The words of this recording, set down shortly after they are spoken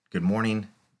Good morning,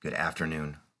 good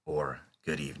afternoon, or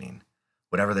good evening.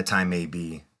 Whatever the time may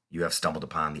be, you have stumbled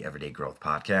upon the Everyday Growth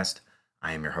Podcast.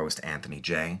 I am your host, Anthony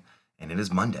J., and it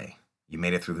is Monday. You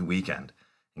made it through the weekend.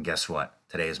 And guess what?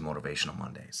 Today is Motivational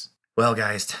Mondays. Well,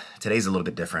 guys, today's a little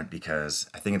bit different because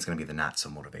I think it's going to be the not so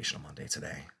motivational Monday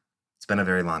today. It's been a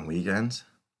very long weekend,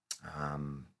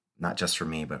 not just for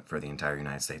me, but for the entire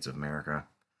United States of America.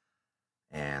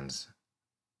 And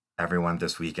everyone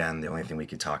this weekend, the only thing we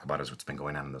could talk about is what's been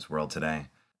going on in this world today.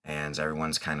 And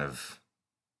everyone's kind of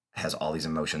has all these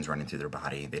emotions running through their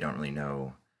body. They don't really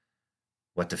know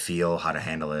what to feel, how to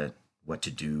handle it, what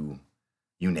to do,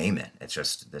 you name it. It's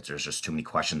just that there's just too many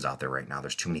questions out there right now.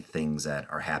 There's too many things that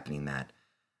are happening that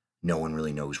no one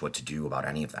really knows what to do about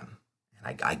any of them.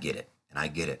 And I get it. And I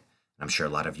get it. And I'm sure a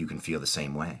lot of you can feel the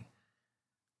same way.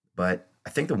 But I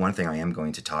think the one thing I am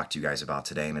going to talk to you guys about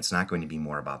today, and it's not going to be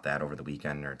more about that over the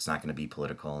weekend, or it's not going to be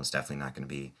political, and it's definitely not going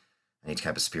to be any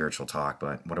type of spiritual talk.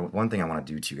 But one thing I want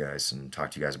to do to you guys and talk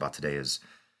to you guys about today is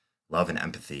love and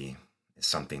empathy is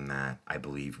something that I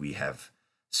believe we have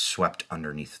swept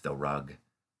underneath the rug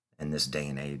in this day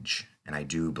and age. And I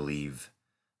do believe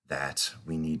that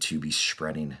we need to be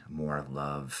spreading more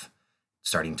love,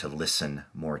 starting to listen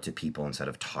more to people instead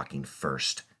of talking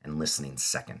first and listening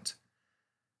second,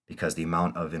 because the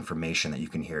amount of information that you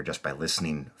can hear just by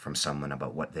listening from someone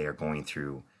about what they are going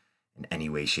through in any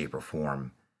way, shape, or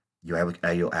form,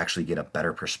 you'll actually get a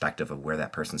better perspective of where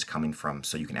that person's coming from,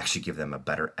 so you can actually give them a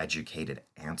better educated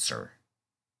answer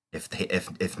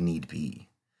if need be.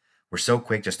 We're so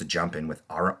quick just to jump in with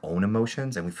our own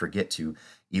emotions, and we forget to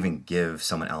even give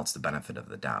someone else the benefit of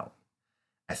the doubt.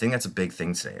 I think that's a big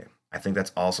thing today. I think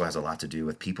that also has a lot to do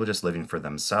with people just living for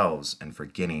themselves and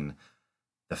forgetting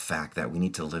the fact that we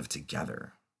need to live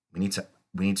together. We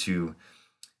need to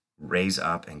raise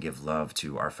up and give love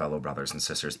to our fellow brothers and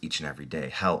sisters each and every day.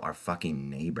 Hell, our fucking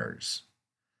neighbors.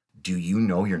 Do you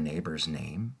know your neighbor's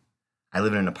name? I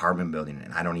live in an apartment building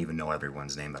and I don't even know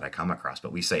everyone's name that I come across,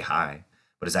 but we say hi.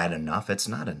 But is that enough? It's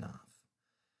not enough.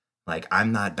 Like,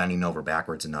 I'm not bending over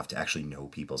backwards enough to actually know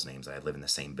people's names. I live in the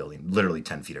same building, literally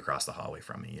 10 feet across the hallway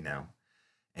from me, you know?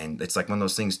 And it's like one of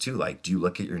those things too. Like, do you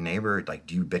look at your neighbor? Like,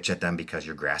 do you bitch at them because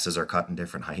your grasses are cut in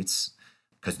different heights?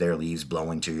 Because their leaves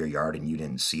blow into your yard and you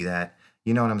didn't see that?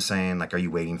 You know what I'm saying? Like, are you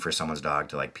waiting for someone's dog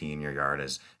to like pee in your yard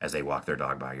as they walk their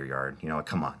dog by your yard? You know,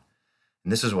 come on.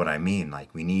 And this is what I mean.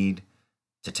 Like, we need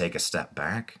to take a step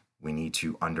back. We need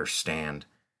to understand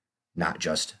not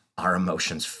just our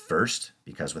emotions first,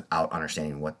 because without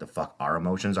understanding what the fuck our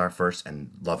emotions are first and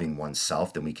loving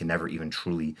oneself, then we can never even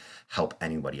truly help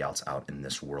anybody else out in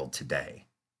this world today.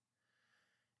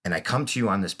 And I come to you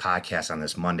on this podcast on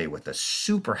this Monday with a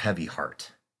super heavy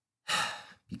heart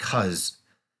because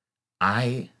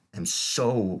I am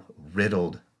so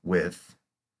riddled with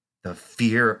the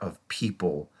fear of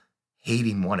people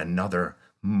hating one another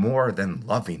more than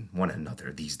loving one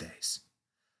another these days.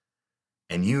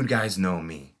 And you guys know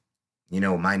me. You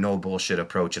know, my no bullshit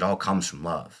approach, it all comes from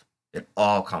love. It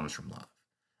all comes from love.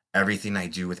 Everything I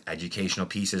do with educational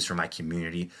pieces for my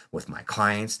community, with my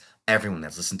clients, everyone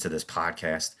that's listened to this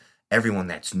podcast, everyone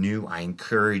that's new, I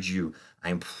encourage you, I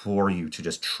implore you to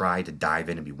just try to dive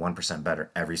in and be 1% better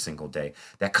every single day.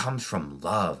 That comes from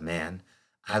love, man.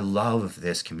 I love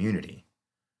this community.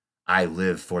 I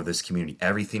live for this community.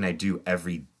 Everything I do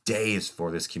every day is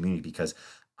for this community because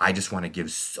I just want to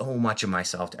give so much of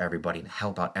myself to everybody and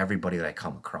help out everybody that I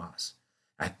come across.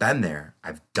 I've been there.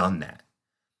 I've done that.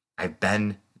 I've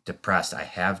been depressed. I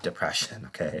have depression,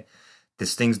 okay?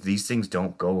 These things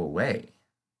don't go away.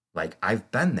 Like, I've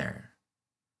been there.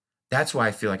 That's why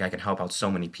I feel like I can help out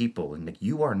so many people. And like,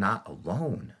 you are not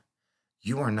alone.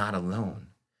 You are not alone.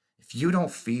 If you don't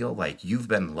feel like you've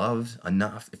been loved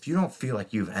enough, if you don't feel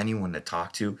like you have anyone to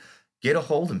talk to, get a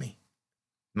hold of me.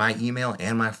 My email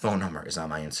and my phone number is on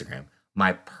my Instagram.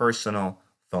 My personal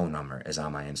phone number is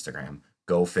on my Instagram.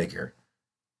 Go figure.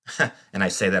 And I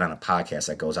say that on a podcast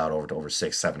that goes out over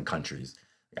 6, 7 countries.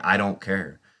 I don't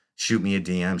care. Shoot me a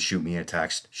DM, shoot me a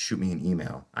text, shoot me an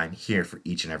email. I'm here for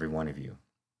each and every one of you.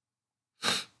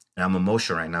 And I'm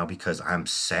emotional right now because I'm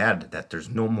sad that there's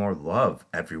no more love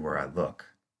everywhere I look.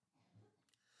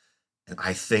 And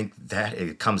I think that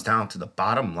it comes down to the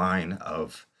bottom line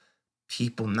of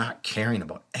people not caring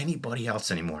about anybody else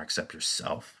anymore except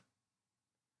yourself.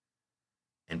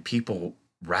 And people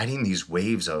riding these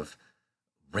waves of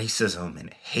racism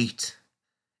and hate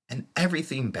and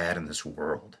everything bad in this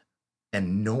world.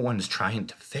 And no one's trying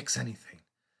to fix anything.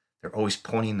 They're always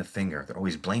pointing the finger. They're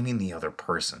always blaming the other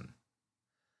person.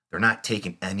 They're not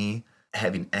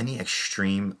having any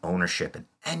extreme ownership in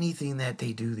anything that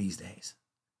they do these days.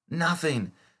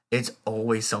 Nothing. It's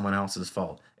always someone else's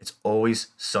fault. It's always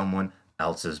someone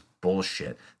else's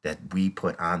bullshit that we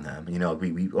put on them.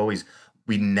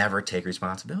 We never take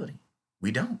responsibility.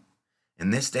 We don't.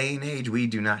 In this day and age, we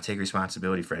do not take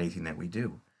responsibility for anything that we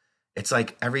do. It's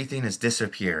like everything has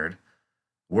disappeared.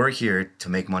 We're here to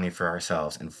make money for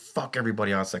ourselves and fuck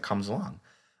everybody else that comes along.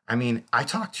 I mean, I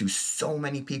talk to so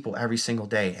many people every single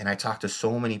day, and I talk to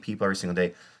so many people every single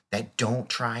day that don't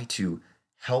try to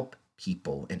help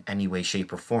people in any way,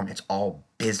 shape, or form. It's all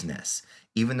business.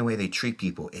 Even the way they treat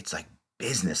people, it's like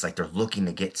business, like they're looking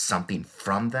to get something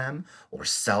from them or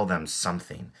sell them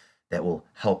something that will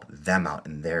help them out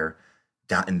in their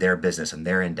business and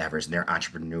their endeavors and their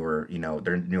entrepreneur, their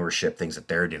entrepreneurship things that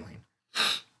they're doing.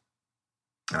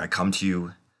 And I come to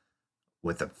you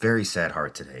with a very sad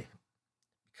heart today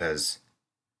because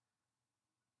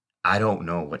I don't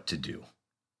know what to do.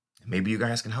 Maybe you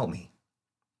guys can help me.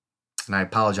 And I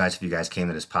apologize if you guys came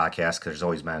to this podcast because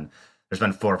there's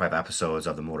been 4 or 5 episodes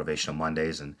of the Motivational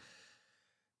Mondays, and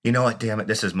you know what, damn it,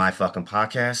 this is my fucking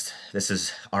podcast. This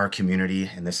is our community,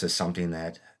 and this is something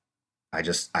that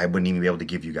I wouldn't even be able to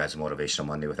give you guys a Motivational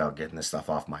Monday without getting this stuff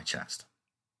off my chest.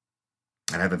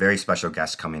 And I have a very special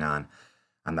guest coming on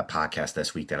the podcast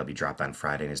this week that'll be dropped on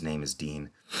Friday, and his name is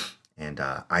Dean. And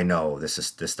I know this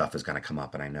stuff is going to come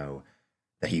up, and I know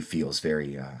that he feels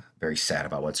very, very sad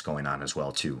about what's going on as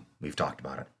well, too. We've talked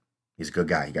about it. He's a good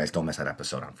guy. You guys don't miss that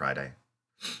episode on Friday.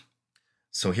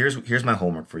 So here's my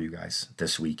homework for you guys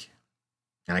this week.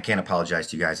 And I can't apologize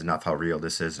to you guys enough how real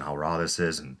this is and how raw this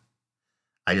is. And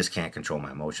I just can't control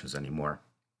my emotions anymore.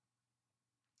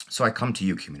 So I come to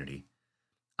you, community.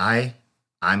 I'm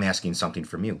asking something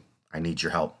from you. I need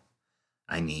your help.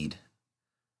 I need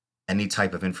any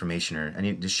type of information,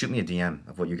 or just shoot me a DM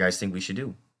of what you guys think we should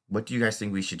do. What do you guys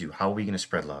think we should do? How are we going to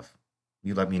spread love?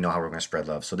 You let me know how we're going to spread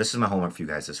love. So this is my homework for you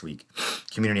guys this week.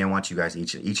 Community, I want you guys,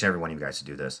 each and every one of you guys, to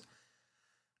do this.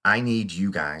 I need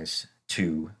you guys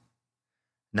to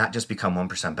not just become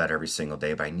 1% better every single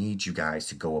day, but I need you guys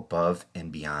to go above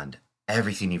and beyond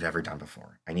everything you've ever done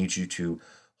before. I need you to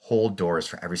hold doors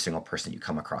for every single person you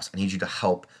come across. I need you to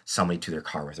help somebody to their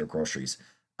car with their groceries.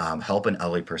 Help an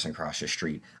elderly person cross the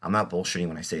street. I'm not bullshitting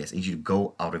when I say this. I need you to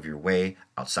go out of your way,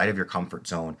 outside of your comfort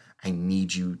zone. I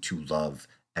need you to love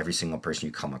every single person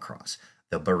you come across.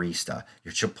 The barista,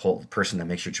 your Chipotle person that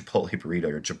makes your Chipotle burrito,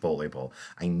 your Chipotle bowl.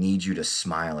 I need you to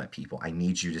smile at people. I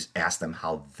need you to ask them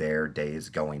how their day is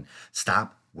going.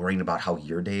 Stop worrying about how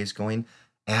your day is going.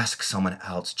 Ask someone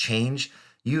else. Change.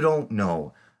 You don't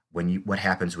know what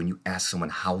happens when you ask someone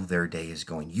how their day is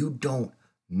going. You don't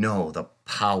know the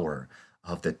power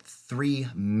of the 3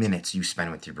 minutes you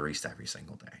spend with your barista every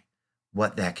single day.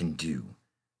 What that can do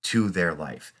to their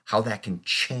life. How that can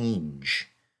change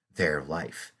their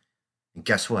life. And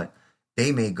guess what?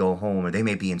 They may go home, or they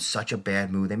may be in such a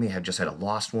bad mood. They may have just had a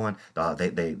lost one.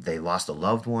 They lost a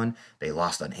loved one. They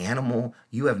lost an animal.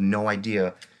 You have no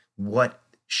idea what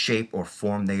shape or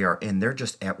form they are in. They're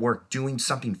just at work doing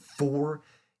something for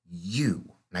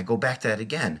you. And I go back to that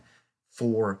again,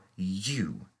 for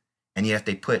you. And yet if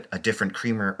they put a different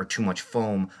creamer or too much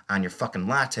foam on your fucking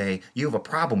latte, you have a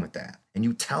problem with that. And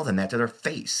you tell them that to their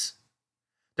face.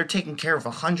 They're taking care of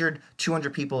 100,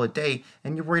 200 people a day,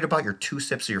 and you're worried about your 2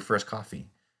 sips of your first coffee.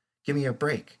 Give me a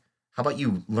break. How about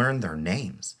you learn their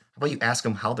names? How about you ask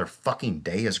them how their fucking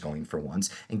day is going for once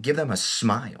and give them a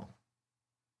smile?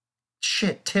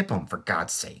 Shit, tip them, for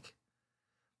God's sake.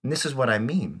 And this is what I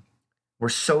mean. We're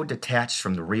so detached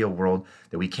from the real world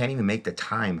that we can't even make the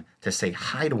time to say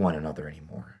hi to one another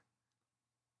anymore.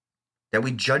 That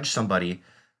we judge somebody,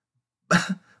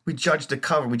 we judge the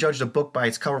cover, we judge the book by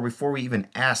its cover before we even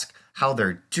ask how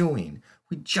they're doing.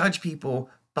 We judge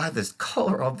people by the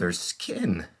color of their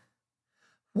skin.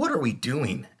 What are we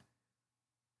doing?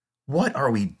 What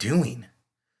are we doing?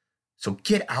 So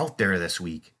get out there this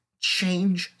week.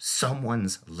 Change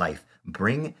someone's life.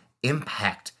 Bring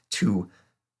impact to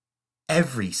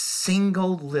every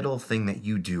single little thing that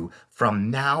you do from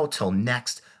now till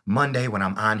next Monday when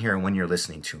I'm on here and when you're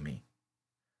listening to me.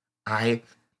 I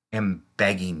am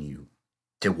begging you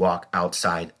to walk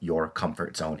outside your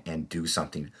comfort zone and do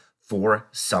something for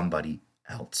somebody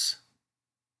else.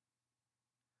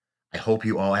 I hope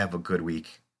you all have a good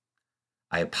week.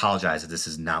 I apologize if this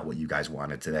is not what you guys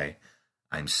wanted today.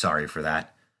 I'm sorry for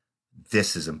that.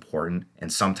 This is important,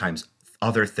 and sometimes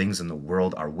other things in the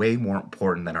world are way more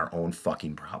important than our own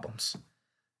fucking problems.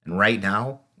 And right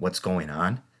now, what's going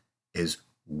on is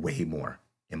way more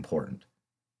important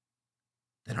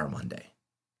than our Monday.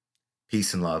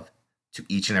 Peace and love to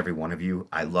each and every one of you.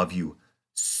 I love you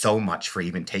so much for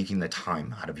even taking the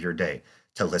time out of your day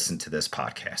to listen to this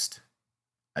podcast.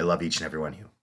 I love each and every one of you.